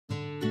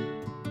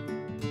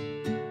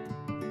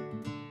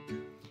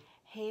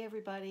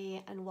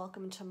everybody, and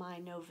welcome to my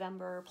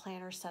November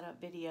planner setup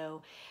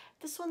video.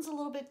 This one's a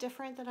little bit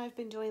different than I've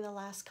been doing the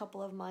last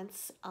couple of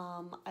months.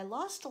 I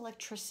lost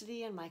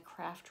electricity in my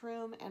craft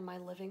room and my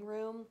living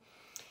room,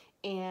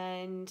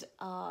 and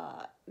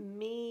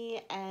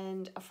me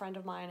and a friend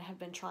of mine have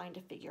been trying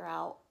to figure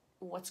out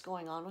what's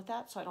going on with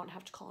that so I don't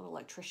have to call an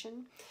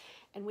electrician.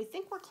 And we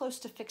think we're close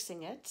to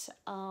fixing it,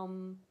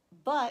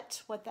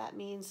 but what that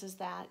means is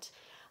that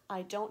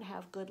I don't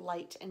have good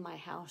light in my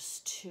house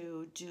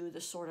to do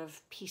the sort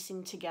of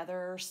piecing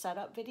together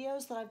setup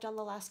videos that I've done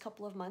the last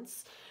couple of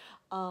months.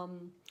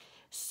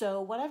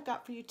 So what I've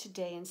got for you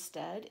today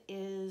instead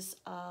is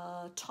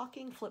a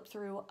talking flip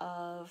through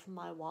of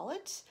my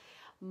wallet,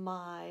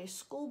 my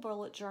school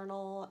bullet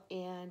journal,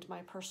 and my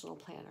personal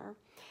planner,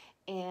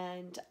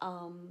 and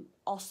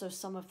also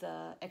some of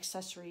the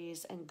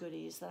accessories and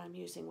goodies that I'm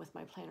using with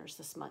my planners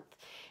this month.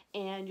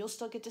 And you'll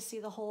still get to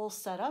see the whole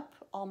setup,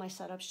 all my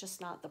setups,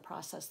 just not the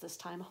process this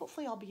time.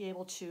 Hopefully I'll be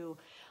able to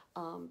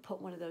put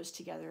one of those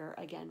together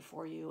again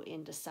for you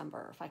in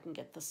December if I can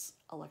get this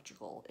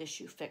electrical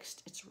issue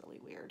fixed. It's really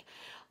weird.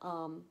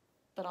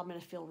 But I'm going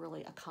to feel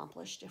really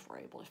accomplished if we're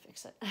able to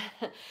fix it.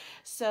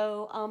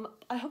 So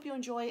I hope you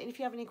enjoy, and if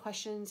you have any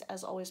questions,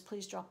 as always,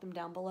 please drop them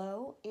down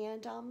below,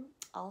 and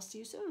I'll see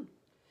you soon.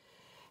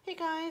 Hey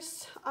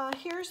guys,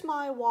 here's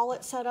my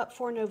wallet setup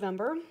for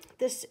November.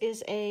 This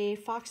is a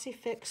Foxy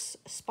Fix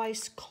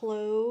Spice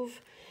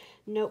Clove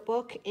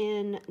notebook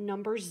in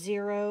number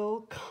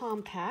 0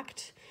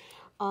 compact.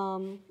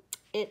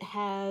 It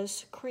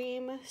has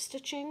cream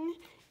stitching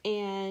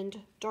and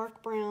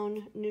dark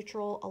brown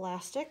neutral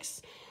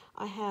elastics.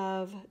 I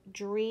have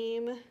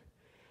Dream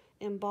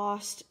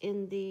embossed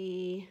in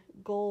the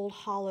gold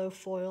hollow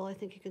foil. I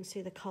think you can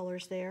see the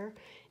colors there,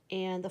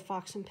 and the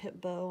Fox and Pip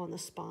bow on the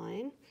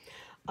spine.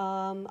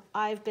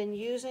 I've been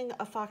using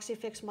a Foxy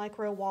Fix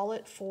micro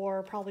wallet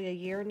for probably a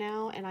year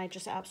now, and I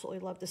just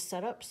absolutely love this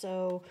setup.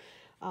 So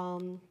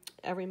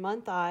every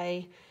month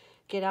I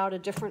get out a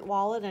different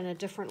wallet and a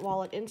different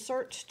wallet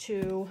insert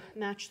to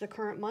match the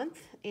current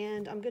month,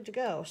 and I'm good to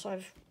go. So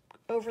I've,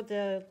 over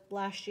the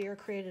last year,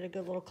 created a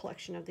good little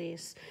collection of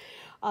these.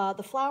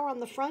 The flower on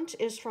the front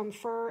is from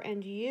Fur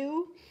and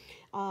You.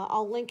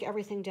 I'll link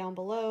everything down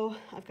below.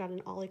 I've got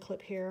an ollie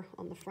clip here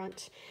on the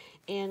front,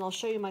 and I'll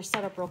show you my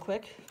setup real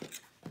quick.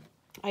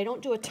 I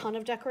don't do a ton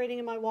of decorating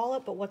in my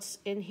wallet, but what's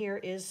in here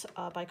is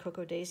by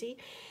Coco Daisy.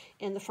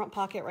 In the front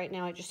pocket right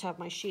now, I just have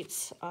my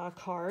Sheets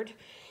card,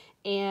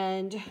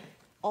 and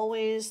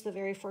always the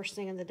very first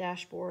thing in the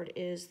dashboard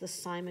is the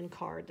Simon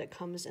card that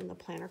comes in the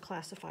planner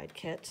classified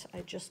kit.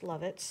 I just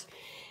love it.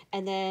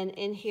 And then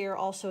in here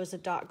also is a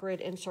dot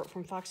grid insert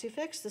from Foxy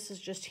Fix. This is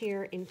just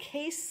here in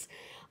case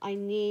I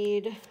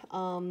need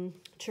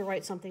to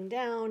write something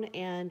down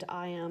and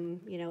I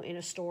am, in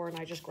a store and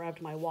I just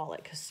grabbed my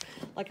wallet. Because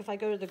like if I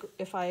go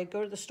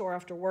to the store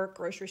after work,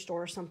 grocery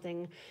store or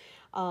something,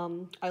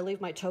 I leave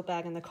my tote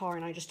bag in the car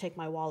and I just take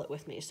my wallet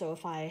with me. So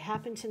if I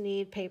happen to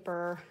need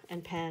paper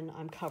and pen,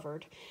 I'm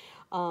covered.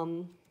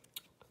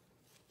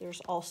 There's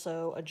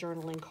also a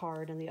journaling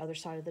card on the other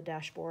side of the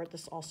dashboard.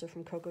 This is also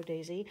from Coco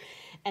Daisy.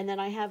 And then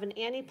I have an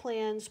Annie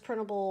Plans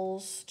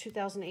Printables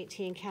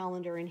 2018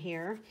 calendar in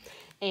here.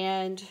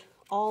 And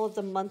all of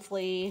the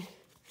monthly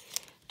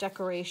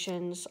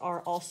decorations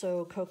are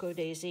also Coco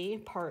Daisy.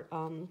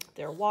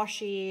 Their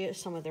washi,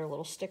 some of their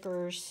little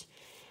stickers.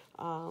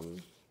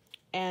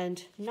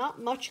 And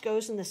not much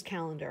goes in this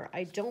calendar.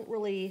 I don't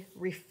really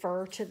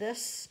refer to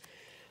this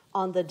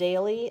on the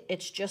daily.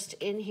 It's just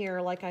in here,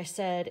 like I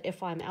said,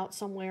 if I'm out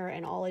somewhere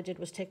and all I did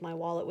was take my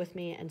wallet with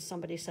me and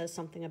somebody says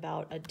something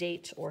about a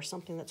date or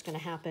something that's going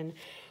to happen,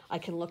 I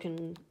can look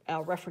and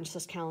reference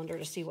this calendar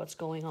to see what's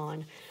going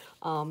on.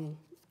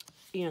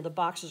 The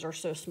boxes are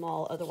so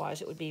small,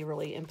 otherwise it would be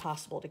really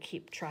impossible to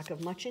keep track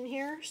of much in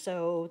here.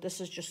 So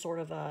this is just sort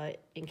of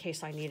in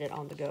case I need it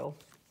on the go.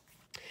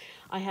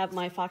 I have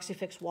my Foxy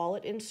Fix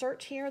wallet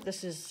insert here.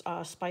 This is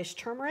Spiced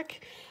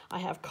Turmeric. I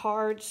have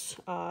cards,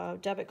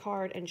 debit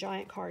card and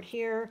giant card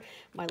here.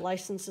 My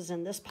license is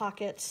in this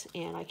pocket,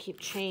 and I keep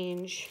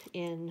change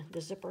in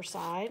the zipper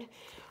side.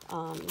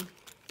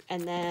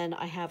 And then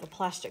I have a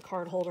plastic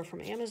card holder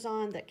from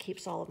Amazon that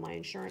keeps all of my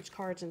insurance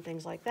cards and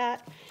things like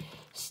that.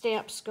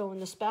 Stamps go in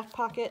this back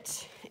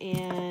pocket,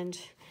 and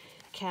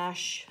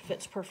cash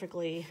fits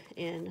perfectly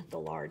in the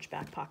large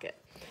back pocket.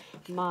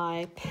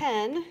 My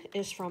pen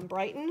is from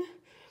Brighton.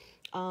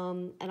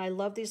 And I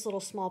love these little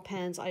small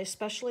pens. I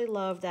especially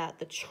love that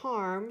the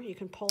charm, you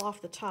can pull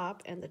off the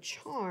top, and the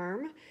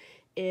charm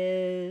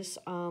is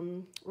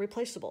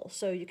replaceable.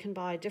 So you can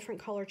buy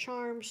different color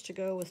charms to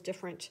go with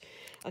different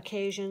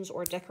occasions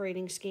or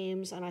decorating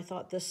schemes. And I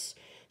thought this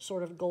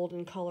sort of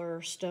golden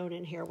color stone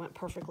in here went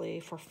perfectly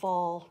for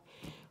fall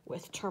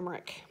with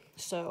turmeric.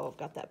 So I've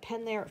got that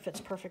pen there. It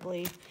fits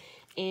perfectly.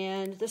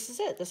 And this is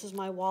it. This is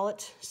my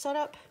wallet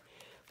setup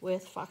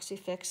with Foxy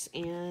Fix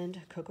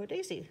and Coco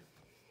Daisy.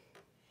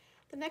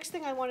 The next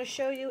thing I want to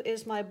show you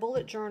is my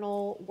bullet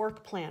journal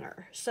work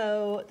planner.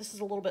 So this is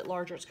a little bit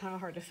larger. It's kind of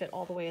hard to fit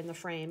all the way in the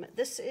frame.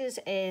 This is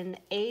an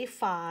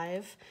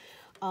A5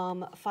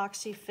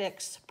 Foxy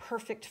Fix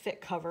Perfect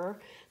Fit cover.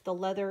 The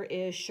leather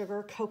is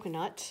Sugar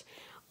Coconut.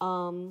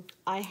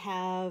 I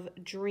have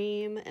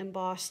Dream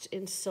embossed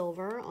in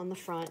silver on the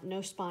front,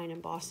 no spine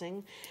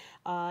embossing.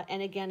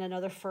 And again,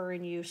 another Fur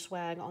and You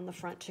swag on the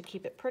front to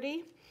keep it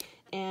pretty.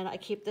 And I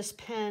keep this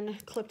pen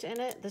clipped in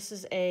it. This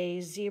is a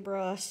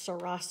Zebra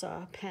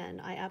Sarasa pen.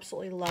 I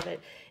absolutely love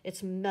it.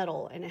 It's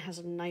metal and it has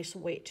a nice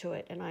weight to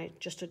it, and I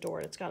just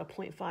adore it. It's got a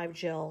 0.5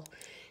 gel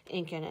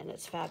ink in it, and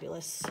it's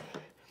fabulous.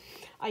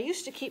 I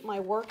used to keep my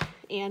work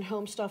and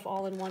home stuff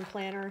all in one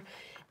planner,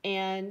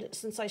 and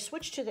since I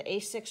switched to the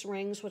A6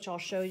 rings, which I'll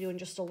show you in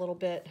just a little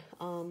bit,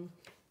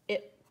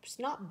 it's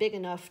not big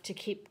enough to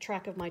keep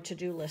track of my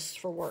to-do lists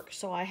for work.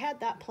 So I had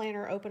that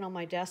planner open on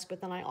my desk,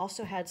 but then I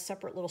also had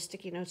separate little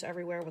sticky notes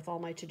everywhere with all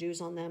my to-dos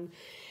on them.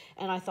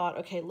 And I thought,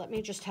 okay, let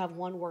me just have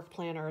one work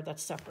planner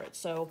that's separate.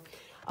 So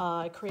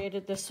I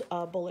created this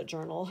bullet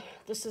journal.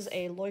 This is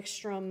a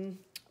Leuchtturm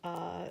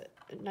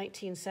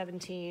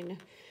 1917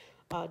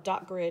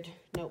 dot grid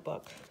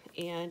notebook,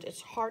 and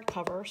it's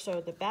hardcover,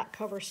 so the back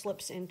cover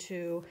slips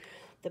into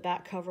the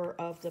back cover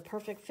of the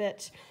Perfect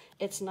Fit.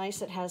 It's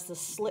nice, it has the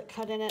slit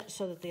cut in it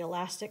so that the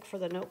elastic for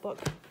the notebook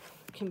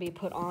can be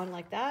put on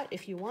like that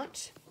if you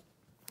want.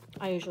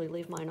 I usually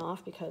leave mine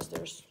off because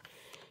there's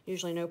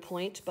usually no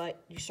point,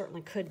 but you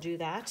certainly could do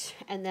that.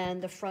 And then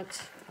the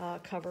front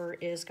cover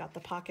is got the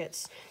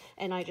pockets,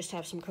 and I just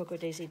have some Cocoa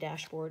Daisy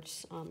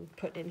dashboards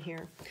put in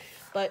here.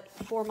 But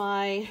for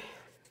my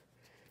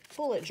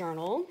bullet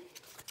journal,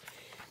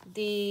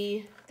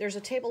 there's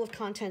a table of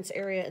contents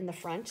area in the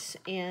front,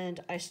 and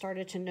I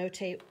started to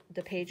notate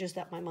the pages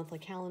that my monthly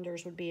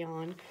calendars would be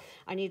on.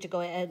 I need to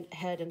go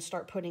ahead and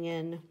start putting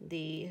in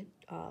the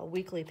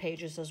weekly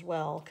pages as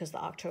well, because the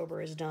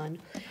October is done.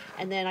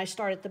 And then I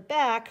start at the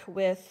back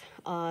with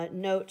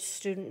notes,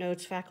 student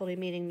notes, faculty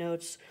meeting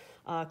notes,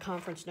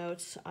 conference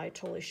notes. I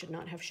totally should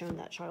not have shown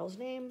that child's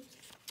name.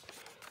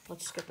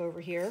 Let's skip over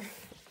here,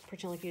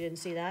 pretend like you didn't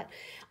see that.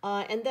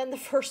 And then the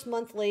first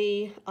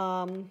monthly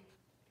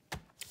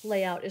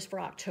layout is for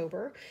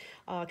October,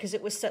 because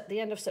it was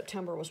the end of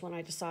September was when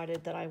I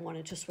decided that I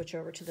wanted to switch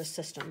over to this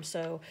system.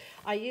 So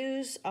I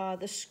use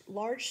this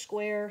large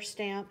square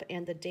stamp,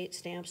 and the date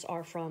stamps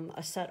are from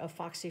a set of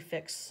Foxy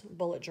Fix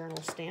bullet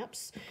journal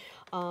stamps,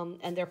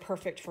 and they're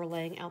perfect for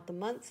laying out the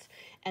month.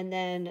 And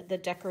then the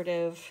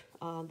decorative,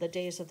 the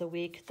days of the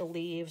week, the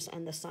leaves,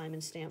 and the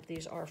Simon stamp,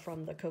 these are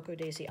from the Cocoa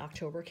Daisy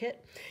October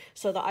kit.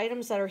 So the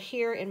items that are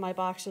here in my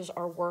boxes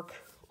are work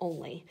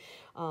only.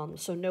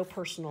 So no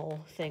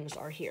personal things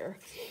are here.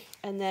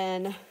 And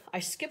then I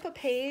skip a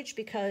page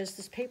because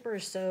this paper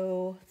is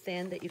so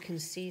thin that you can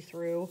see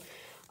through.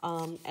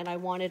 And I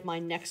wanted my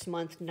next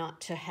month not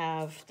to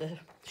have the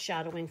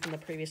shadowing from the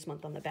previous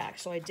month on the back.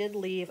 So I did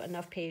leave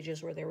enough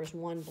pages where there was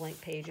one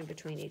blank page in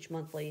between each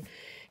monthly.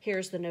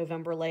 Here's the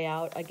November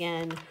layout.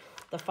 Again,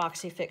 the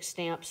Foxy Fix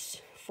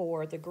stamps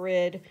for the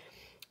grid,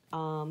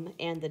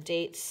 and the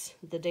dates,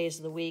 the days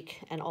of the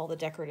week, and all the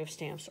decorative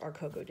stamps are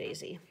Cocoa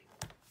Daisy.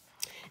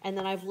 And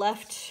then I've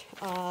left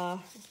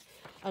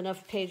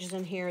enough pages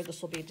in here.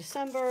 This will be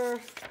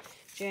December,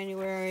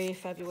 January,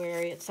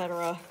 February,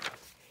 etc.,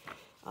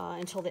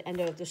 until the end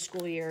of the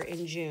school year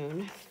in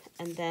June.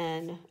 And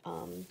then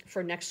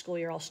for next school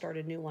year, I'll start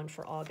a new one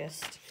for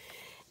August.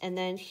 And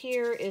then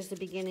here is the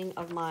beginning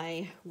of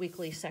my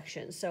weekly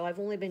section. So I've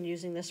only been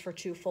using this for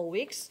 2 full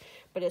weeks,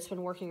 but it's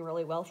been working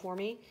really well for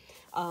me.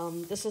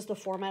 This is the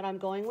format I'm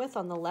going with.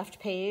 On the left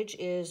page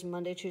is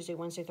Monday, Tuesday,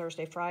 Wednesday,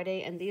 Thursday,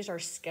 Friday, and these are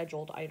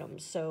scheduled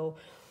items. So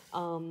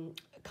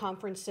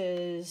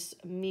conferences,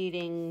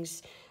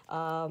 meetings,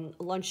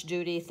 lunch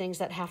duty, things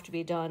that have to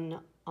be done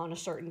on a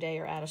certain day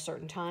or at a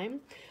certain time.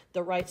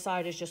 The right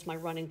side is just my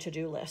running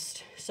to-do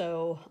list.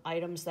 So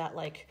items that,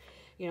 like,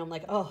 you know, I'm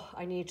like, oh,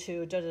 I need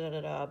to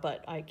da-da-da-da-da,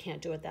 but I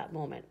can't do it that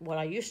moment. What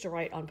I used to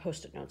write on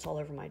Post-it notes all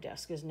over my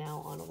desk is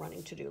now on a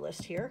running to-do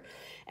list here.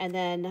 And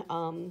then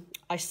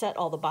I set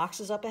all the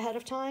boxes up ahead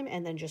of time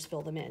and then just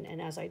fill them in.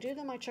 And as I do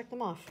them, I check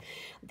them off.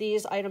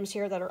 These items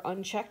here that are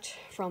unchecked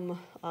from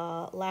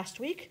last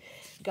week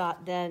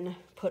got then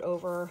put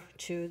over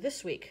to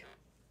this week.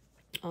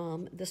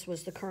 This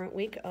was the current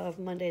week of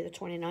Monday the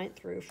 29th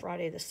through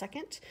Friday the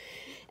 2nd.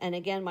 And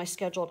again, my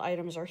scheduled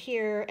items are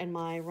here and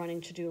my running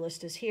to-do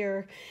list is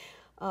here.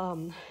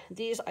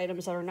 These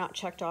items that are not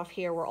checked off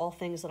here were all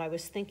things that I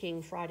was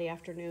thinking Friday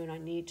afternoon I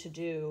need to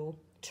do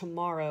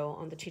tomorrow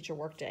on the teacher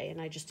workday, and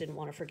I just didn't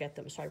want to forget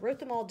them. So I wrote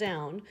them all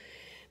down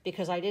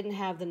because I didn't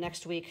have the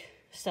next week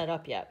set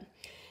up yet.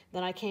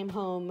 Then I came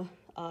home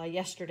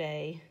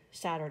yesterday,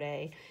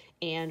 Saturday,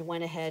 and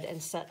went ahead and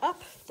set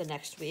up the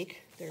next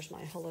week. There's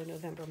my Hello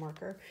November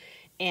marker.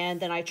 And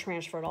then I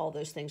transferred all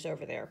those things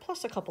over there,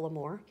 plus a couple of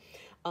more.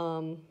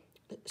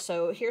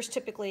 So here's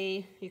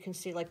typically, you can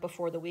see like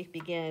before the week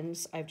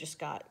begins, I've just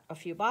got a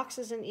few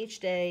boxes in each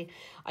day.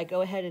 I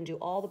go ahead and do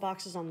all the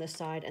boxes on this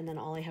side, and then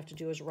all I have to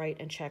do is write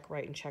and check,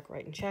 write and check,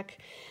 write and check.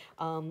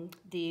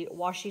 The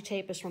washi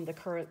tape is from the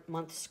current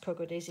month's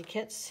Cocoa Daisy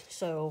kits.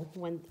 So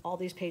when all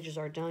these pages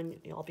are done,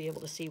 you'll be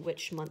able to see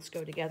which months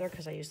go together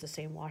because I use the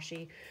same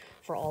washi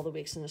for all the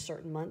weeks in a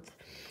certain month.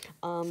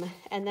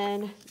 And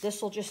then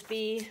this will just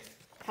be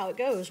how it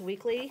goes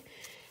weekly.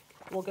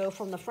 We'll go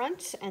from the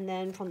front and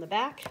then from the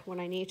back when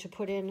I need to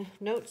put in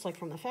notes like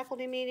from the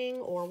faculty meeting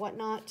or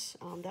whatnot.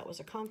 That was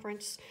a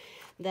conference.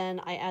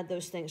 Then I add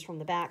those things from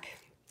the back,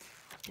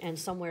 and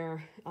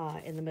somewhere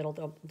in the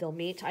middle they'll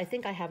meet. I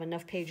think I have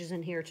enough pages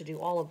in here to do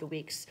all of the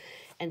weeks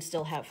and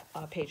still have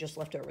pages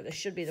left over. This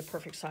should be the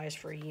perfect size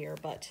for a year,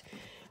 but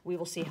we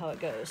will see how it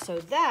goes. So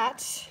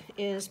that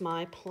is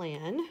my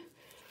plan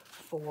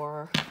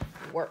for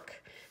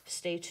work.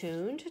 Stay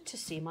tuned to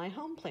see my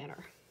home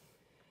planner.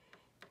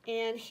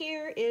 And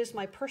here is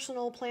my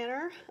personal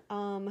planner.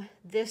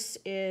 This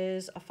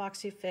is a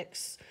Foxy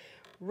Fix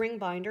ring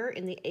binder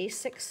in the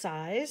A6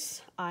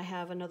 size. I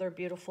have another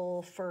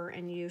beautiful fur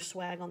and you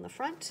swag on the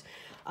front.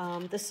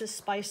 This is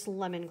Spiced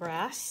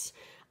Lemongrass.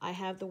 I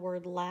have the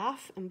word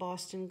laugh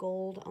embossed in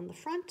gold on the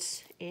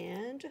front,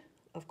 and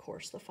of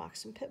course the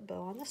fox and pip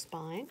bow on the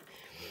spine.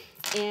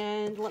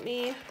 And let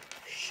me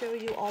show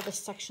you all the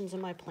sections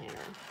in my planner.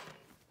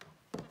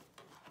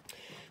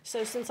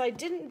 So since I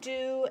didn't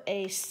do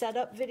a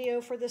setup video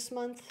for this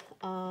month,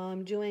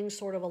 I'm doing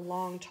sort of a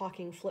long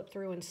talking flip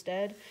through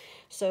instead.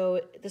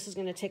 So this is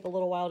going to take a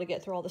little while to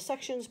get through all the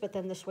sections, but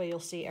then this way you'll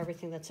see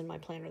everything that's in my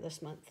planner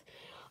this month.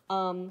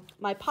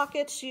 My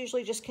pockets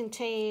usually just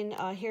contain,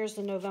 here's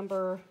the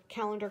November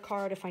calendar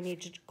card if I need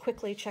to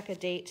quickly check a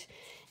date,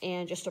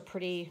 and just a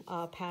pretty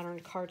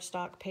patterned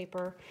cardstock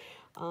paper.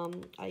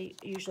 I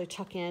usually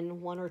tuck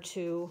in 1 or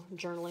 2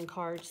 journaling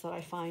cards that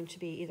I find to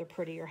be either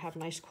pretty or have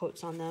nice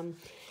quotes on them.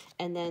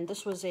 And then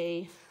this was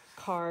a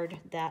card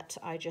that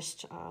I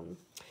just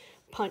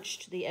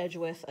punched the edge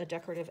with a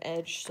decorative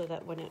edge so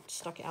that when it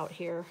stuck out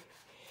here,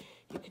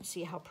 you can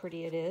see how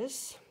pretty it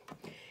is.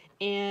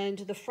 And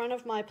the front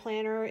of my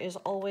planner is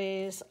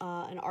always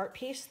an art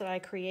piece that I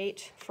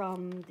create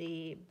from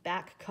the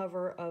back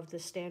cover of the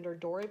standard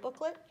Dory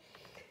booklet.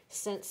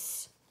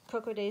 Since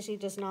Cocoa Daisy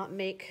does not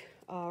make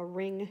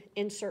ring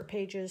insert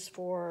pages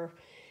for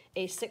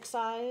A6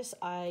 size,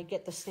 I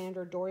get the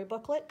standard Dory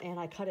booklet and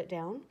I cut it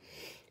down,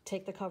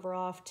 take the cover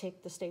off,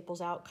 take the staples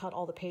out, cut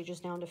all the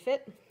pages down to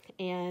fit.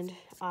 And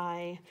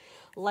I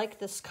like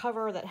this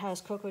cover that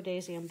has Cocoa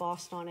Daisy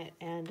embossed on it.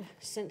 And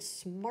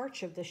since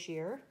March of this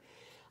year,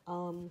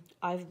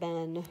 I've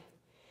been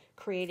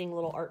creating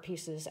little art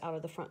pieces out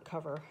of the front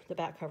cover, the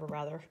back cover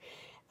rather,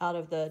 out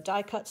of the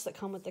die cuts that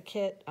come with the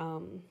kit.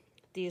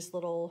 These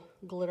little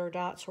glitter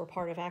dots were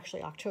part of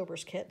actually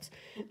October's kits.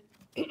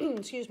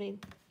 Excuse me.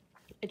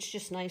 It's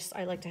just nice.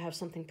 I like to have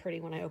something pretty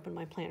when I open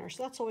my planner.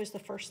 So that's always the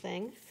first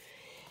thing.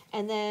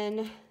 And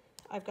then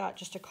I've got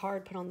just a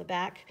card put on the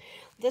back.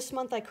 This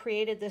month I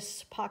created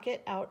this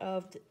pocket out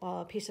of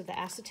a piece of the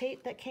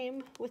acetate that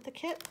came with the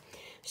kit.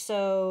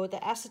 So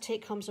the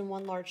acetate comes in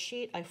one large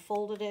sheet. I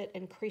folded it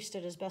and creased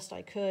it as best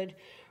I could,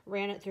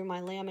 ran it through my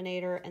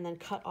laminator, and then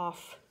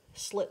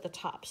slit the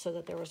top so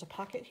that there was a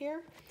pocket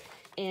here.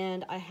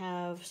 And I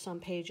have some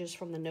pages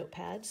from the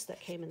notepads that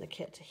came in the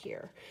kit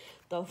here.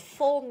 The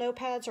full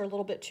notepads are a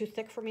little bit too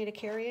thick for me to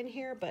carry in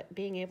here, but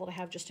being able to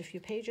have just a few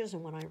pages,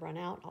 and when I run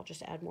out, I'll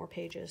just add more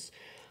pages.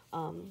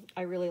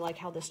 I really like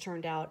how this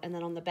turned out. And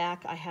then on the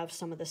back, I have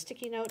some of the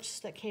sticky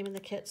notes that came in the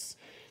kits.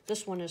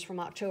 This one is from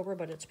October,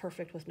 but it's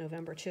perfect with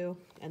November too,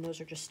 and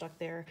those are just stuck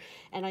there.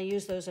 And I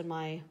use those in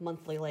my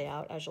monthly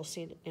layout, as you'll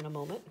see in a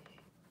moment.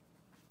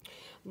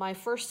 My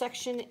first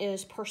section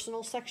is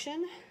personal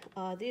section.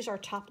 These are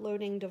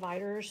top-loading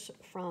dividers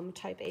from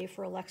Type A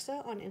for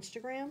Alexa on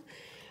Instagram.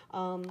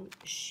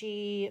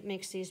 She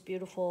makes these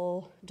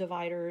beautiful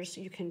dividers.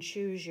 You can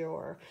choose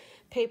your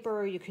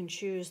paper, you can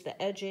choose the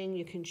edging,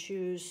 you can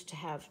choose to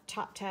have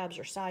top tabs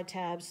or side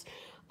tabs.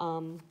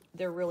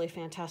 They're really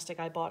fantastic.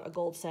 I bought a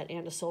gold set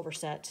and a silver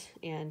set,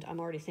 and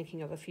I'm already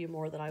thinking of a few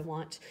more that I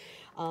want.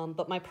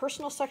 But my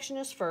personal section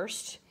is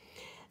first.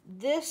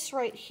 This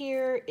right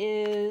here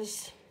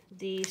is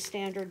the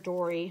standard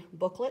Dory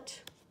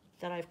booklet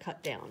that I've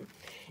cut down,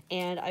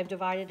 and I've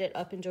divided it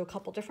up into a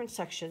couple different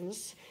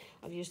sections.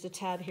 I've used a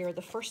tab here.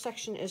 The first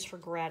section is for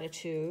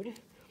gratitude,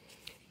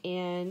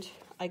 and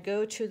I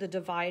go to the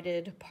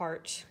divided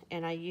part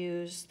and I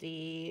use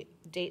the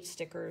date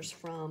stickers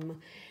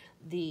from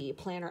the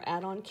planner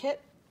add-on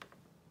kit,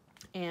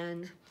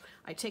 and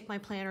I take my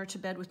planner to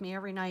bed with me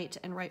every night,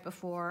 and right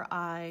before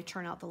I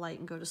turn out the light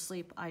and go to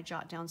sleep, I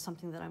jot down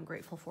something that I'm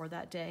grateful for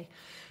that day.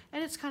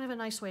 And it's kind of a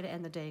nice way to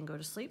end the day and go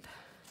to sleep.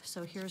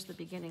 So here's the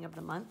beginning of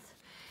the month.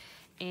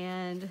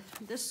 And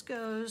this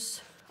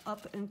goes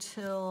up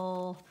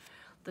until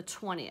the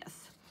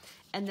 20th.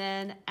 And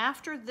then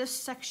after this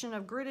section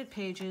of gridded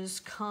pages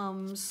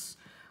comes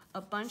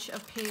a bunch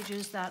of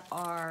pages that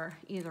are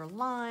either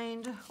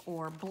lined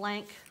or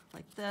blank,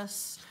 like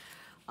this.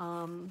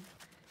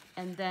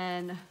 And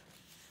then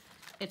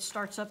it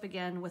starts up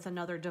again with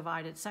another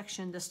divided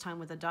section, this time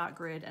with a dot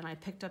grid, and I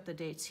picked up the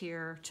dates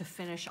here to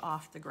finish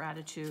off the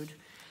gratitude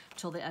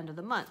till the end of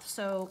the month.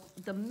 So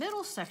the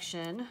middle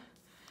section,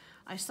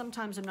 I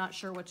sometimes am not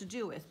sure what to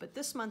do with, but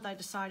this month I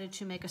decided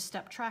to make a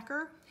step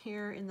tracker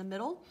here in the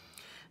middle.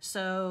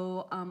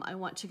 So I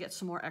want to get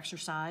some more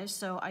exercise.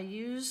 So I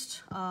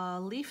used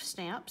leaf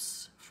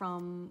stamps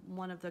from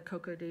one of the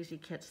Cocoa Daisy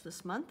kits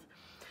this month,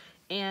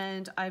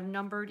 and I've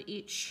numbered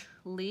each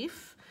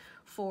leaf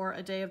for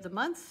a day of the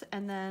month,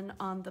 and then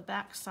on the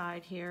back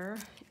side here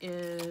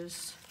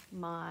is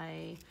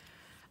my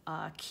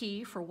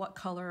key for what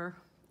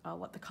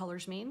the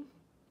colors mean.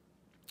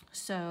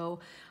 So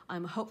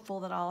I'm hopeful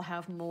that I'll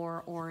have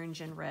more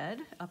orange and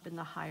red up in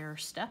the higher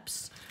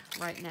steps.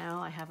 Right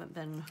now I haven't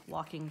been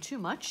walking too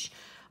much,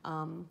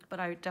 but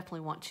I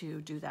definitely want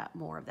to do that,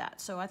 more of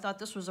that. So I thought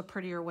this was a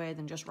prettier way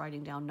than just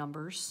writing down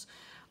numbers.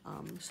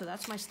 So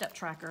that's my step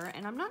tracker,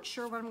 and I'm not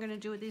sure what I'm going to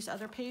do with these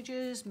other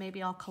pages.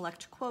 Maybe I'll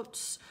collect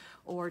quotes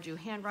or do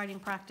handwriting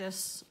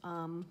practice.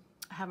 I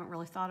haven't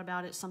really thought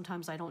about it.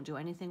 Sometimes I don't do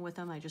anything with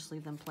them. I just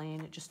leave them plain.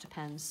 It just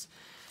depends.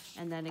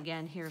 And then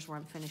again, here's where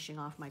I'm finishing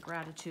off my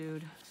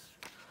gratitude.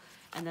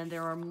 And then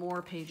there are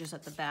more pages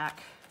at the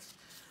back.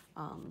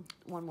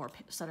 One more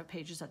set of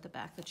pages at the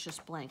back that's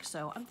just blank.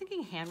 So I'm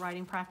thinking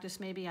handwriting practice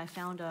maybe. I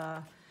found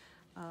a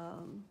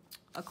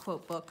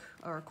quote book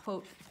or a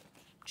quote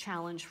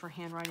challenge for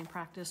handwriting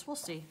practice. We'll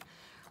see.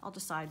 I'll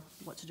decide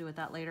what to do with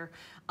that later.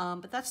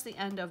 But that's the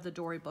end of the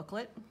Dory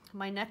booklet.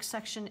 My next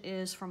section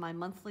is for my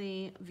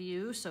monthly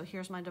view. So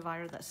here's my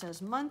divider that says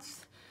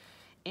month.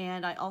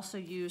 And I also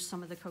use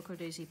some of the Cocoa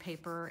Daisy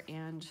paper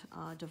and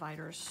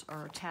dividers,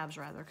 or tabs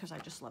rather, because I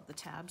just love the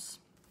tabs.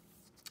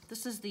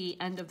 This is the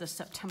end of the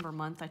September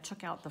month. I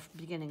took out the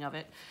beginning of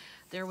it.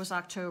 There was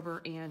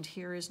October, and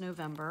here is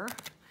November.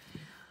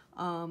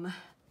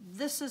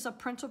 This is a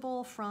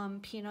printable from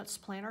Peanuts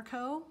Planner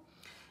Co.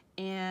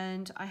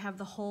 And I have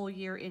the whole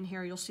year in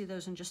here. You'll see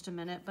those in just a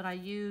minute, but I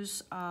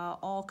use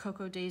all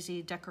Cocoa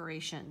Daisy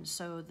decorations.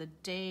 So the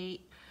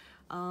date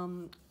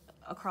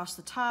across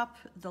the top,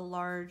 the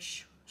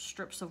large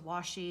strips of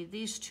washi.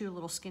 These two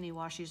little skinny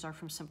washies are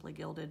from Simply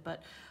Gilded,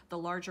 but the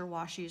larger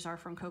washies are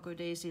from Cocoa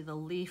Daisy, the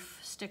leaf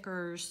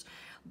stickers,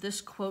 this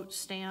quote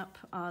stamp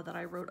that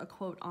I wrote a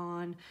quote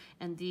on,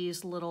 and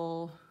these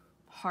little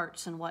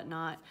hearts and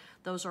whatnot,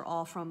 those are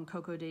all from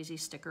Cocoa Daisy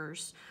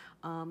stickers.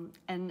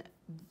 And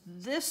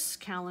this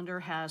calendar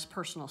has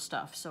personal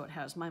stuff. So it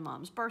has my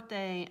mom's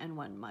birthday and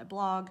when my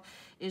blog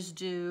is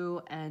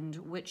due and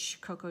which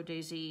Cocoa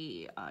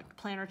Daisy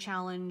planner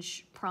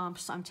challenge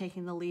prompts I'm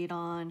taking the lead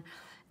on.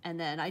 And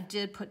then I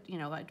did put,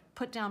 I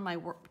put down my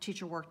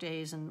teacher work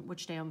days and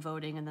which day I'm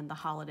voting, and then the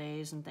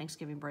holidays and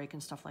Thanksgiving break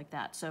and stuff like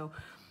that. So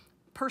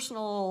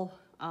personal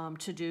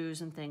to-dos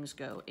and things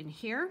go in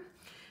here.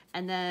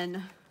 And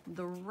then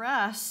the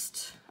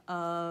rest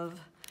of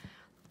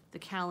the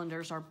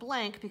calendars are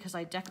blank because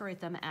I decorate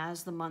them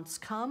as the months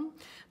come,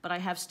 but I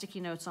have sticky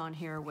notes on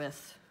here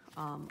with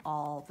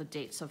all the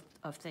dates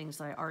of things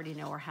that I already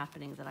know are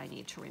happening that I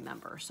need to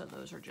remember. So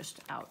those are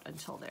just out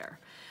until there.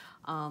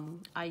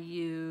 I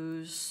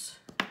use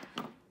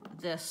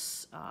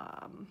this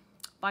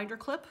binder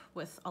clip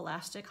with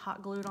elastic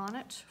hot glued on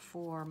it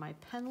for my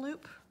pen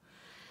loop.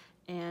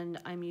 And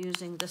I'm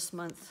using this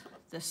month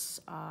this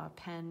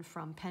pen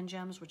from Pen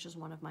Gems, which is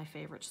one of my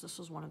favorites. This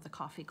was one of the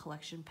coffee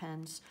collection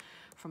pens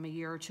from a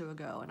year or two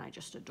ago, and I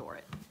just adore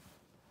it.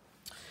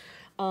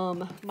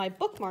 My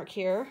bookmark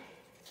here,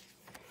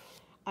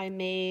 I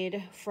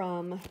made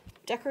from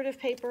decorative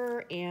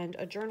paper and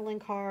a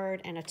journaling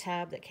card and a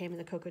tab that came in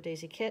the Cocoa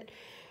Daisy kit.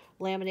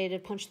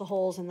 Laminated, punched the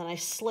holes, and then I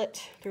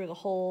slit through the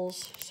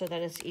holes so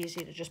that it's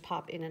easy to just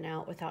pop in and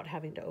out without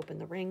having to open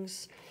the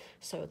rings.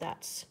 So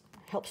that's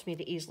helps me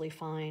to easily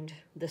find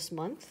this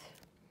month.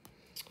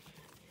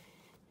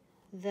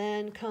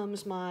 Then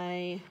comes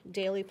my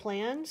daily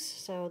plans.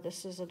 So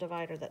this is a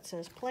divider that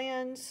says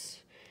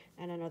plans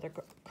and another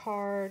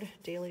card,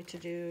 daily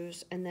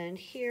to-dos. And then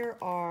here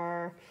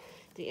are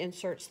the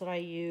inserts that I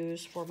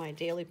use for my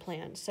daily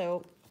plan.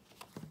 So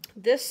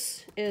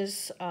this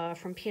is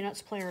from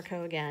Peanuts Planner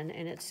Co. again,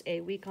 and it's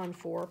a week on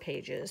 4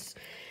 pages.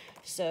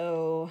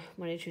 So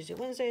Monday, Tuesday,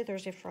 Wednesday,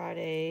 Thursday,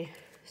 Friday,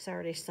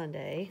 Saturday,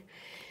 Sunday.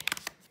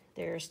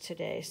 There's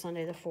today,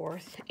 Sunday the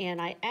 4th.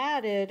 And I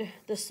added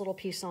this little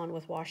piece on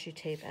with washi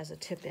tape as a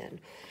tip-in.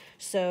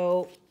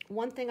 So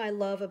one thing I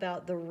love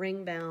about the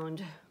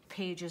ring-bound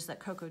pages that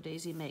Cocoa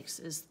Daisy makes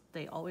is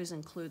they always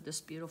include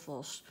this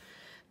beautiful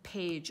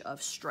page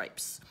of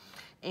stripes.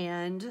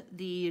 And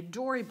the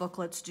Dory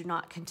booklets do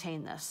not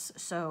contain this.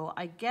 So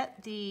I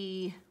get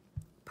the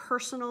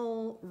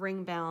personal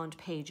ring-bound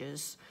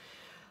pages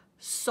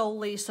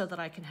solely so that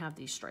I can have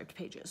these striped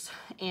pages.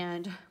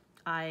 And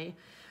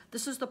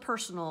this is the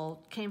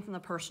personal, came from the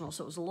personal,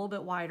 so it was a little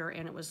bit wider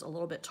and it was a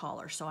little bit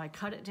taller. So I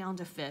cut it down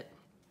to fit,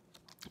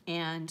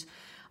 and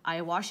I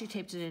washi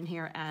taped it in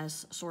here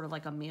as sort of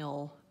like a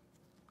meal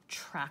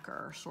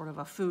tracker, sort of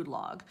a food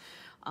log.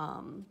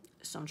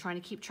 So I'm trying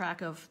to keep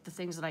track of the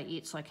things that I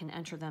eat so I can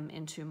enter them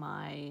into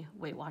my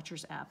Weight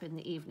Watchers app in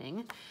the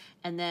evening.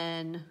 And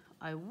then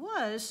I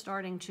was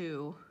starting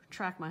to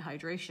track my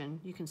hydration.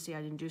 You can see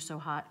I didn't do so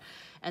hot.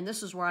 And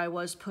this is where I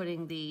was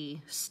putting the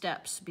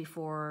steps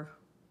before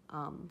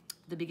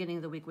the beginning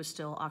of the week was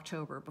still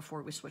October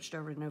before we switched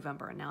over to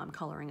November, and now I'm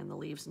coloring in the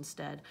leaves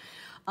instead.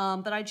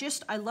 But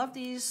I love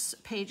these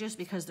pages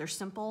because they're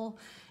simple,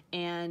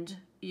 and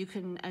you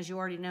can, as you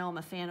already know, I'm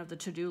a fan of the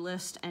to-do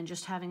list, and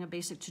just having a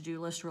basic to-do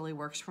list really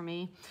works for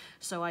me.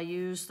 So I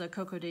use the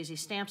Cocoa Daisy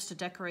stamps to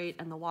decorate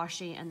and the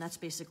washi, and that's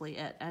basically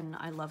it. And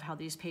I love how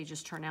these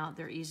pages turn out.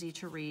 They're easy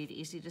to read,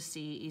 easy to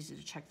see, easy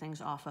to check things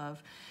off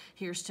of.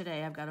 Here's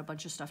today. I've got a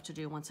bunch of stuff to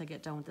do once I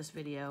get done with this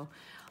video.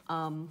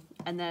 And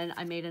then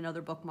I made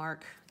another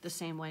bookmark the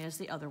same way as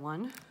the other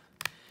one.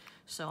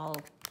 So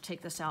I'll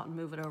take this out and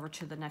move it over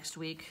to the next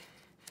week.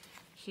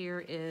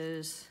 Here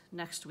is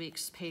next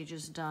week's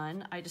pages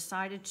done. I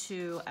decided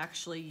to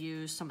actually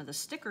use some of the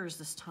stickers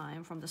this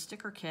time from the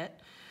sticker kit.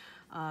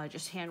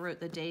 Just hand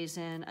wrote the days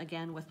in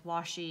again with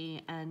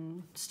washi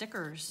and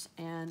stickers.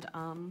 And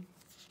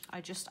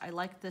I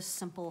like this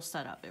simple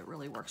setup. It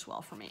really works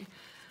well for me.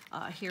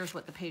 Here's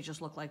what the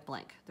pages look like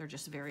blank. They're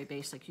just very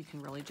basic. You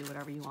can really do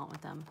whatever you want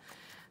with them.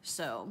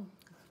 So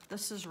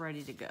this is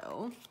ready to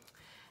go.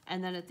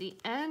 And then at the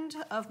end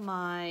of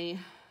my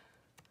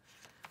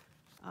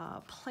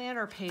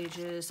planner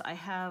pages, I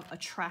have a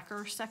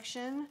tracker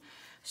section.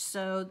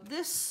 So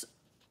this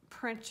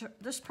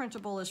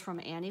printable is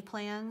from Annie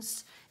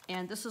Plans,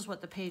 and this is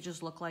what the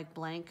pages look like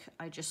blank.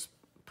 I just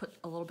put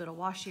a little bit of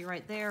washi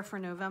right there for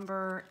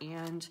November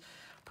and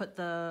put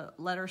the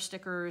letter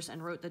stickers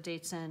and wrote the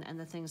dates in and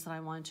the things that I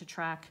wanted to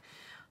track.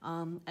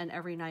 And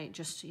every night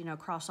just,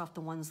 cross off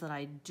the ones that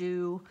I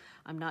do.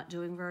 I'm not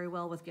doing very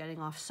well with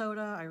getting off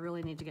soda. I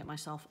really need to get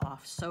myself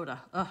off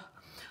soda. Ugh.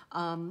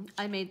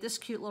 I made this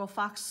cute little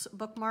fox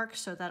bookmark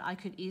so that I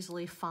could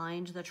easily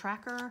find the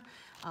tracker.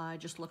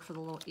 Just look for the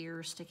little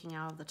ears sticking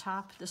out of the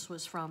top. This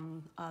was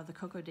from the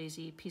Cocoa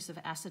Daisy piece of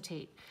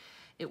acetate.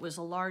 It was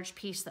a large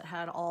piece that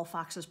had all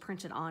foxes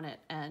printed on it,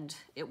 and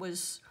it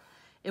was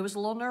a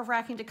little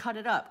nerve-wracking to cut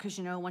it up because,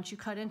 once you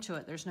cut into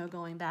it, there's no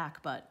going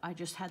back. But I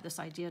just had this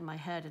idea in my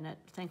head, and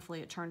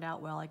thankfully it turned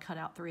out well. I cut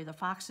out 3 of the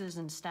foxes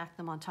and stacked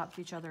them on top of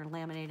each other and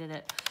laminated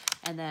it.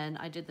 And then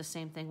I did the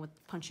same thing with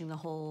punching the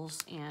holes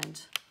and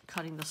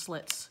cutting the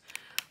slits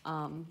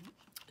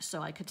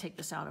so I could take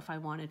this out if I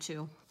wanted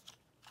to.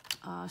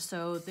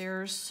 So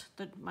there's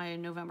my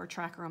November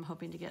tracker. I'm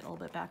hoping to get a little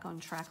bit back on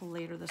track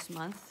later this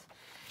month.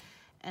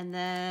 And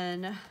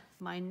then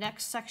my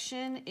next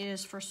section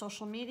is for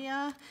social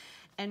media.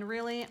 And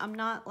really, I'm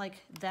not like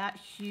that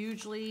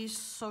hugely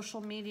social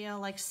media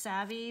like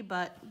savvy,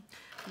 but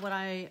what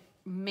I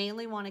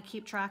mainly want to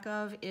keep track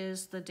of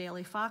is the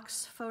Daily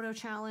Fox Photo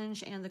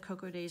Challenge and the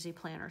Cocoa Daisy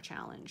Planner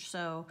Challenge.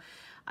 So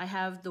I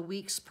have the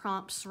week's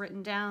prompts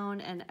written down,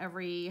 and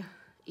every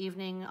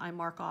evening I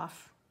mark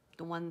off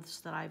the ones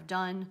that I've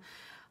done.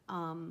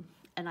 And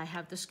I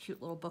have this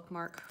cute little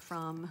bookmark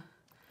from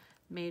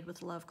Made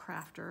with Love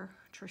Crafter,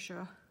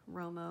 Trisha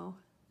Romo.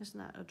 Isn't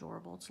that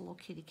adorable? It's a little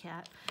kitty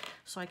cat.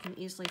 So I can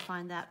easily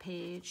find that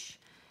page.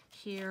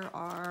 Here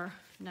are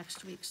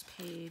next week's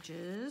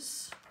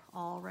pages,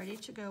 all ready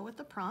to go with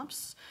the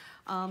prompts.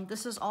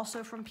 This is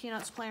also from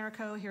Peanuts Planner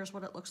Co. Here's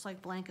what it looks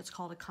like blank. It's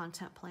called a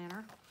content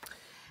planner.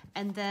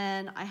 And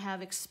then I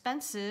have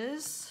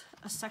expenses,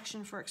 a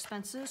section for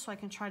expenses, so I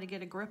can try to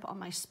get a grip on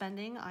my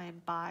spending. I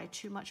buy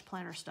too much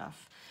planner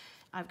stuff.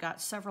 I've got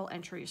several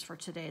entries for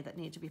today that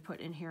need to be put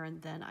in here,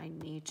 and then I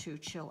need to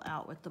chill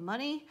out with the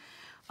money.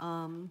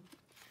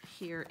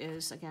 Here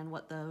is, again,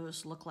 what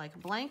those look like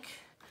blank.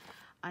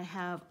 I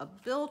have a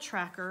bill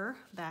tracker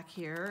back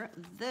here.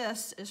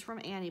 This is from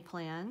Annie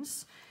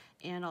Plans,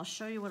 and I'll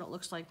show you what it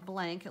looks like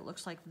blank. It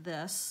looks like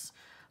this,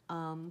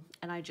 and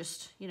I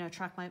just,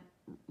 track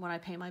when I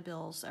pay my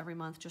bills every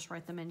month, just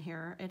write them in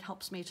here. It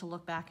helps me to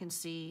look back and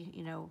see,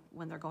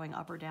 when they're going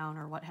up or down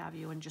or what have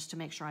you, and just to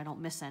make sure I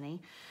don't miss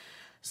any.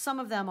 Some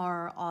of them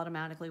are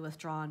automatically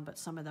withdrawn, but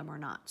some of them are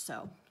not,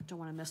 so don't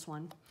want to miss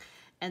one.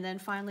 And then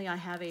finally, I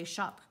have a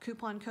shop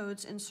coupon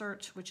codes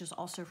insert, which is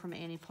also from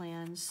Annie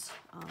Plans,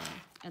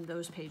 and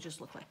those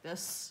pages look like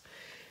this.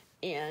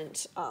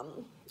 And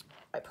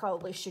I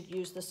probably should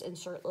use this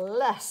insert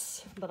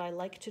less, but I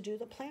like to do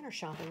the planner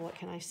shopping, what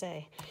can I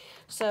say?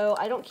 So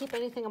I don't keep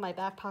anything in my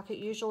back pocket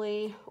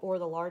usually, or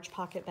the large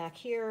pocket back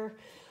here,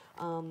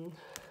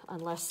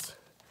 unless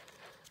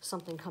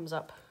something comes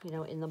up,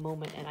 in the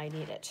moment and I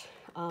need it.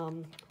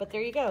 But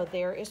there you go.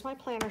 There is my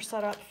planner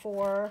setup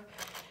for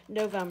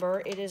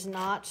November. It is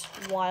not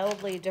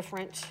wildly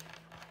different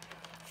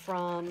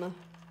from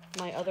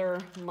my other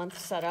month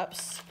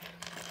setups.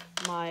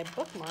 My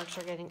bookmarks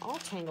are getting all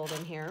tangled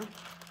in here.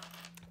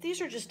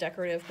 These are just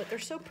decorative, but they're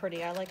so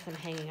pretty. I like them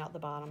hanging out the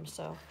bottom,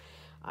 so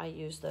I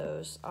use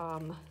those.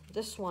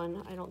 This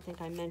one, I don't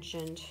think I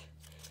mentioned,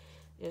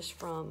 is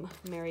from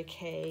Mary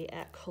Kay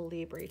at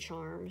Colibri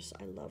Charms.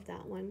 I love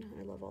that one.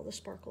 I love all the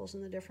sparkles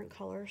and the different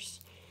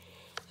colors.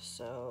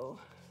 So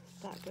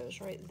that goes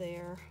right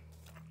there.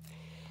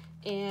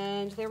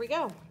 And there we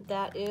go.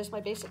 That is my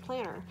basic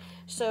planner.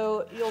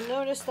 So you'll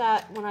notice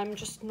that when I'm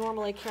just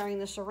normally carrying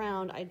this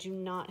around, I do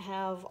not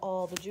have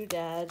all the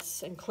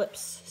doodads and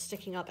clips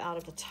sticking up out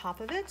of the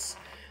top of it.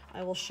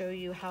 I will show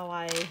you how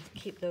I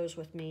keep those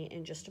with me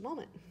in just a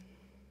moment.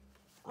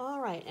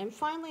 All right, and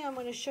finally I'm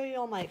going to show you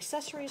all my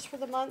accessories for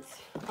the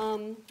month.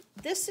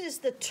 This is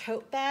the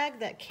tote bag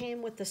that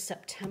came with the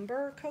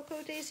September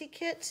Cocoa Daisy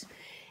kit.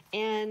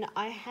 And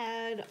I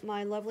had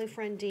my lovely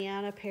friend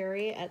Deanna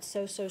Perry at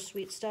So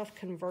Sweet Stuff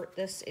convert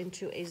this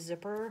into a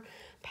zipper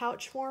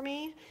pouch for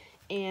me.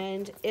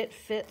 And it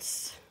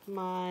fits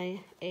my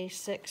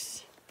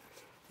A6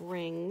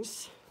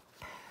 rings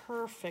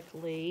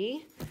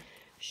perfectly.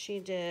 She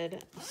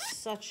did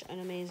such an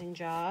amazing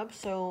job.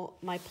 So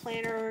my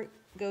planner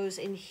goes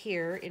in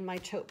here in my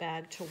tote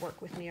bag to work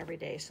with me every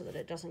day so that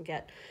it doesn't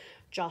get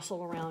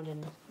jostled around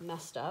and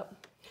messed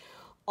up.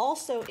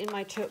 Also in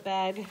my tote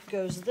bag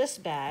goes this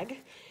bag,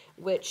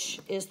 which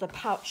is the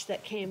pouch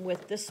that came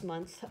with this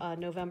month,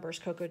 November's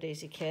Cocoa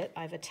Daisy kit.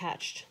 I've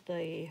attached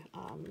the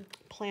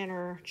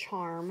planner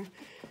charm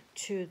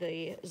to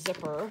the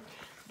zipper,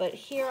 but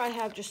here I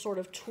have just sort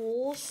of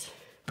tools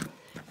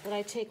that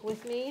I take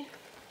with me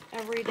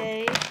every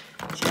day,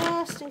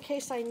 just in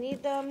case I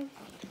need them.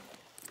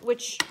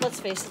 Which, let's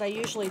face it, I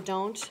usually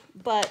don't,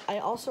 but I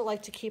also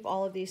like to keep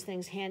all of these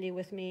things handy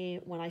with me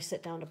when I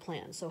sit down to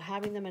plan. So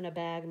having them in a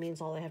bag means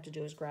all I have to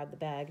do is grab the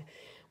bag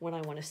when I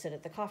want to sit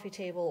at the coffee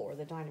table or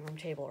the dining room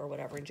table or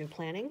whatever and do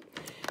planning.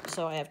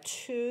 So I have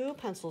 2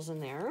 pencils in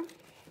there.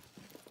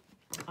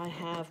 I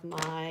have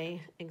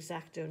my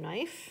X-Acto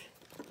knife.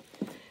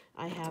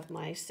 I have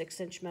my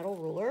 6-inch metal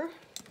ruler,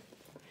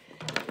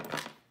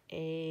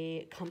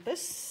 a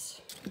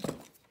compass,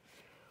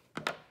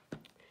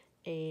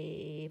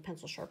 a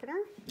pencil sharpener,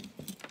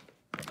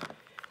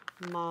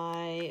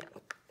 my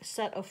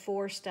set of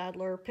 4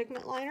 Staedtler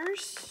pigment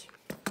liners,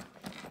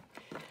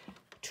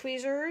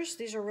 tweezers.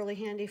 These are really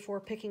handy for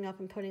picking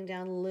up and putting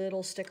down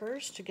little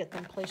stickers to get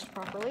them placed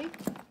properly,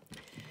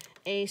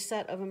 a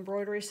set of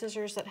embroidery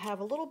scissors that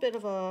have a little bit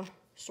of a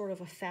sort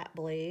of a fat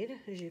blade,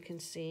 as you can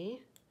see.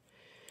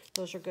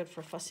 Those are good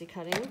for fussy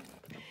cutting.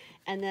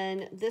 And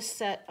then this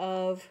set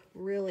of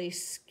really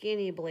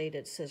skinny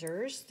bladed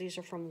scissors. These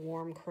are from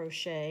Warm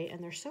Crochet,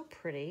 and they're so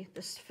pretty.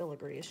 This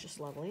filigree is just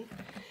lovely.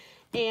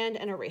 And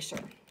an eraser.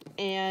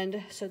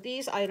 And so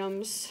these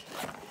items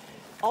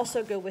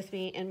also go with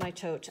me in my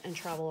tote and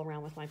travel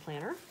around with my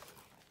planner.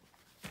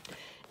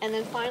 And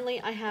then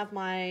finally, I have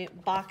my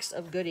box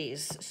of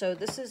goodies. So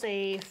this is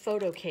a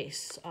photo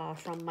case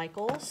from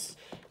Michaels.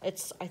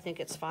 I think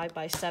it's 5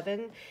 by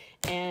 7.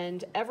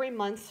 And every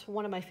month,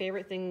 one of my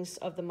favorite things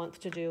of the month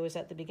to do is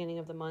at the beginning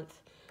of the month,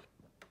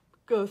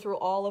 go through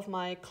all of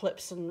my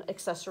clips and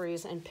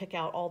accessories and pick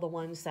out all the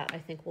ones that I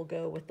think will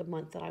go with the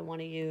month that I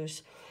want to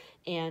use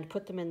and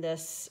put them in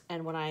this.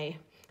 And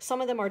some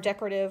of them are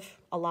decorative.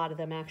 A lot of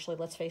them actually,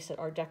 let's face it,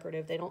 are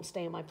decorative. They don't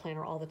stay in my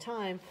planner all the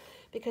time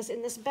because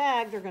in this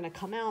bag, they're going to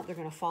come out, they're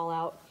going to fall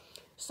out.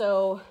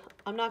 So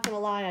I'm not going to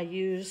lie, I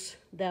use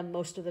them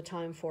most of the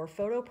time for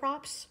photo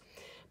props,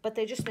 but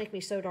they just make me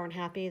so darn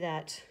happy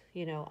that,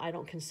 you know, I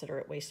don't consider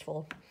it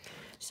wasteful.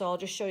 So I'll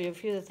just show you a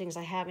few of the things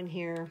I have in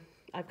here.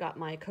 I've got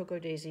my Cocoa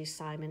Daisy,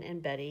 Simon,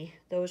 and Betty.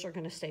 Those are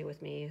going to stay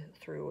with me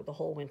through the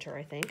whole winter,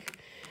 I think.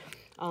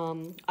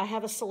 I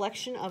have a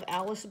selection of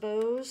Alice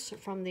bows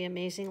from the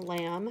Amazing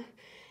Lamb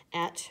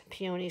at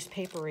Peony's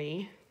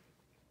Papery.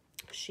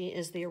 She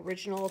is the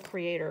original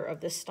creator of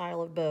this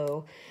style of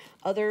bow.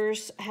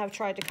 Others have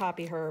tried to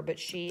copy her, but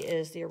she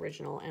is the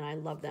original, and I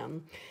love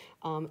them.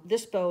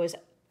 This bow is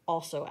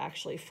also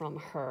actually from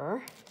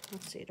her.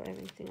 Let's see, do I have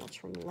anything else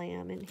from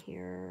Lamb in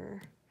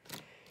here?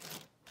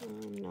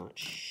 I'm not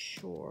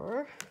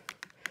sure.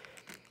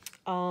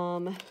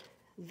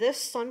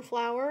 This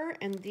sunflower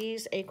and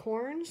these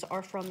acorns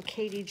are from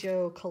Katie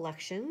Jo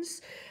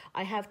Collections.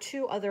 I have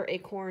 2 other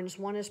acorns.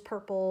 One is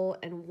purple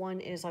and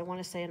one is, I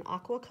want to say, an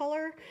aqua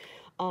color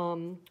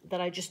that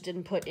I just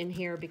didn't put in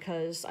here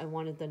because I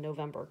wanted the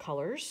November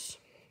colors.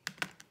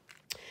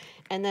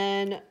 And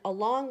then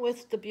along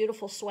with the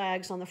beautiful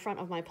swags on the front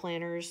of my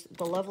planners,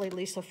 the lovely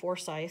Lisa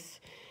Forsyth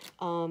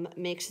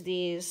makes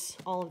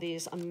all of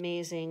these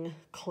amazing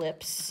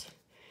clips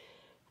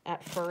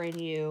at Fur and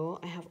You.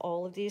 I have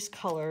all of these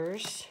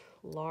colors,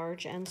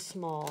 large and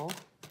small.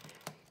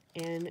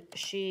 And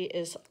she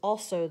is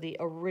also the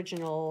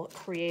original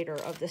creator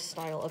of this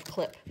style of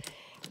clip.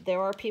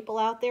 There are people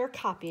out there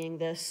copying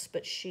this,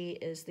 but she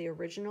is the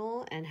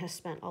original and has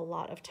spent a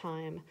lot of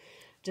time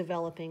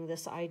developing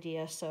this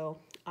idea. So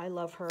I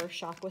love her.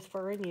 Shop with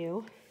Fur and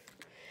You.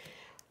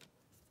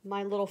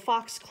 My little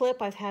fox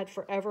clip I've had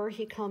forever.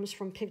 He comes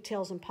from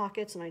Pigtails and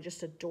Pockets, and I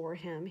just adore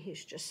him.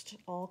 He's just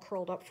all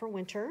curled up for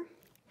winter.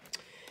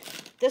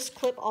 This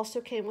clip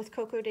also came with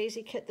Cocoa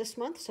Daisy kit this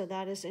month, so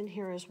that is in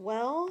here as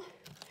well.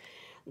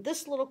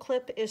 This little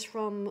clip is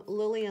from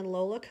Lily and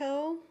Lola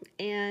Co.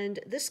 And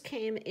this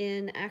came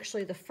in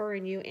actually the Fur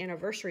and You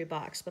anniversary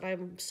box, but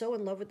I'm so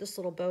in love with this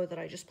little bow that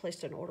I just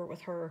placed an order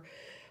with her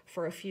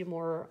for a few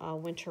more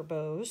winter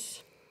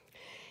bows.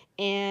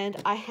 And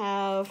I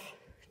have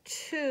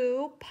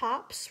 2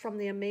 pops from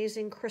the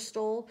Amazing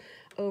Crystal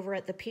over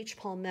at the Peach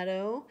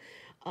Palmetto.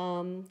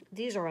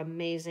 These are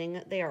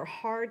amazing. They are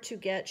hard to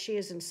get. She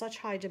is in such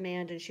high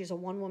demand, and she's a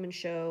one-woman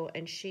show,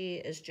 and she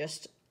is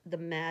just the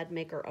mad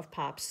maker of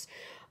pops.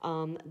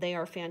 They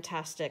are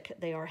fantastic.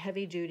 They are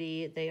heavy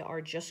duty. They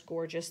are just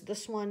gorgeous.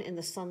 This one in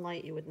the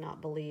sunlight, you would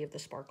not believe the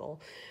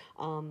sparkle.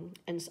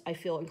 And I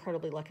feel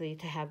incredibly lucky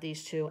to have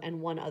these 2 and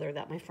one other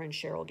that my friend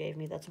Cheryl gave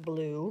me that's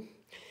blue.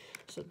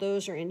 So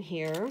those are in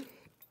here.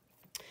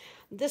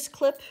 This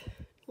clip,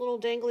 little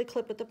dangly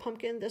clip with the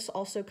pumpkin, this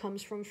also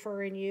comes from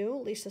Fur and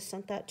You. Lisa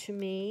sent that to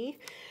me.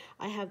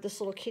 I have this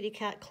little kitty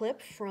cat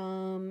clip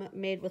from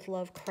Made with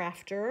Love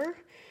Crafter.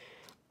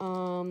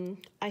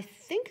 I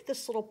think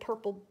this little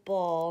purple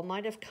ball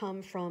might have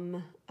come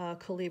from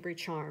Colibri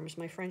Charms.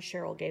 My friend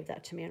Cheryl gave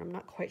that to me, and I'm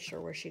not quite sure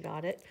where she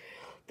got it.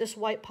 This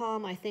white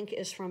palm, I think,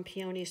 is from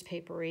Peony's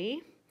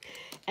Papery.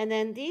 And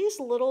then these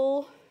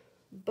little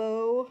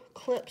bow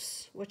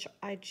clips, which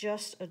I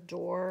just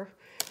adore,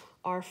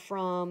 are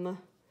from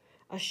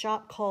a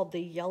shop called the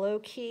Yellow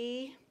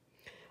Key.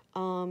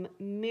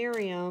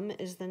 Miriam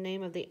is the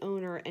name of the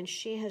owner, and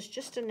she has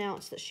just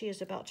announced that she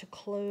is about to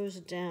close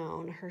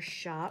down her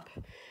shop.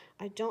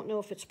 I don't know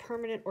if it's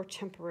permanent or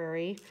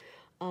temporary,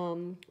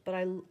 but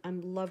I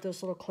love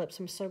those little clips.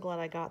 I'm so glad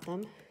I got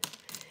them.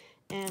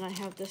 And I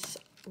have this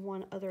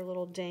one other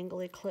little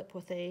dangly clip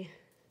with a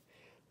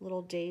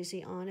little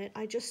daisy on it.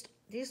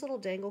 These little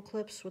dangle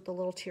clips with the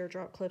little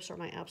teardrop clips are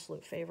my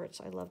absolute favorites.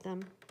 I love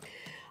them.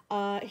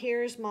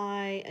 Here's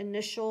my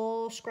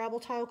initial Scrabble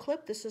tile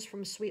clip. This is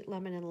from Sweet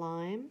Lemon and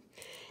Lime.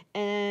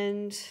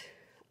 And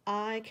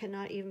I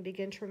cannot even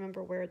begin to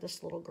remember where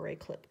this little gray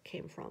clip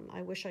came from.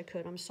 I wish I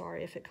could. I'm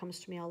sorry. If it comes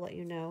to me, I'll let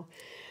you know.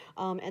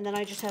 And then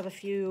I just have a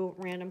few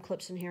random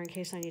clips in here in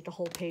case I need to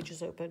hold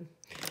pages open.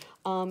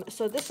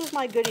 So this is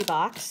my goodie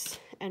box,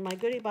 and my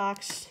goodie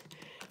box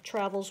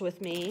travels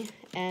with me,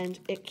 and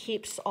it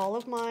keeps all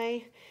of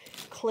my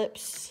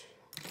clips,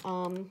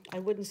 I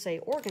wouldn't say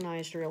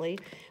organized really,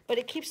 but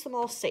it keeps them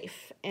all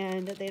safe,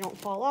 and they don't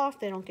fall off,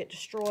 they don't get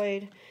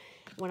destroyed.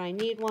 When I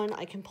need one,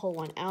 I can pull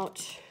one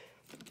out,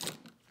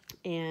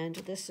 and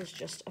this is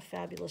just a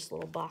fabulous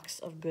little box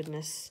of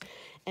goodness,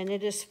 and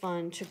it is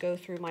fun to go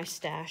through my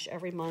stash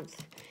every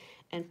month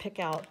and pick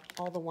out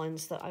all the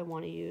ones that I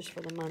want to use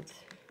for the month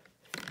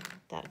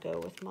that go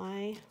with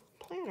my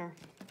planner.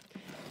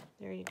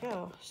 There you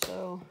go.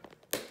 So,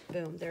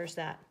 boom, there's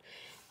that.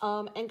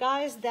 And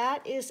guys,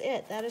 that is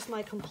it. That is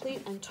my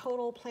complete and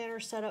total planner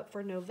setup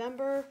for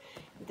November.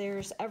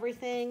 There's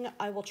everything.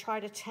 I will try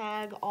to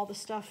tag all the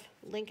stuff,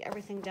 link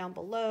everything down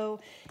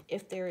below.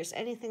 If there is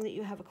anything that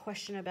you have a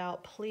question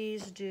about,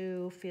 please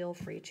do feel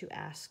free to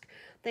ask.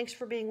 Thanks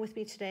for being with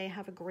me today.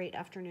 Have a great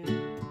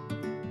afternoon.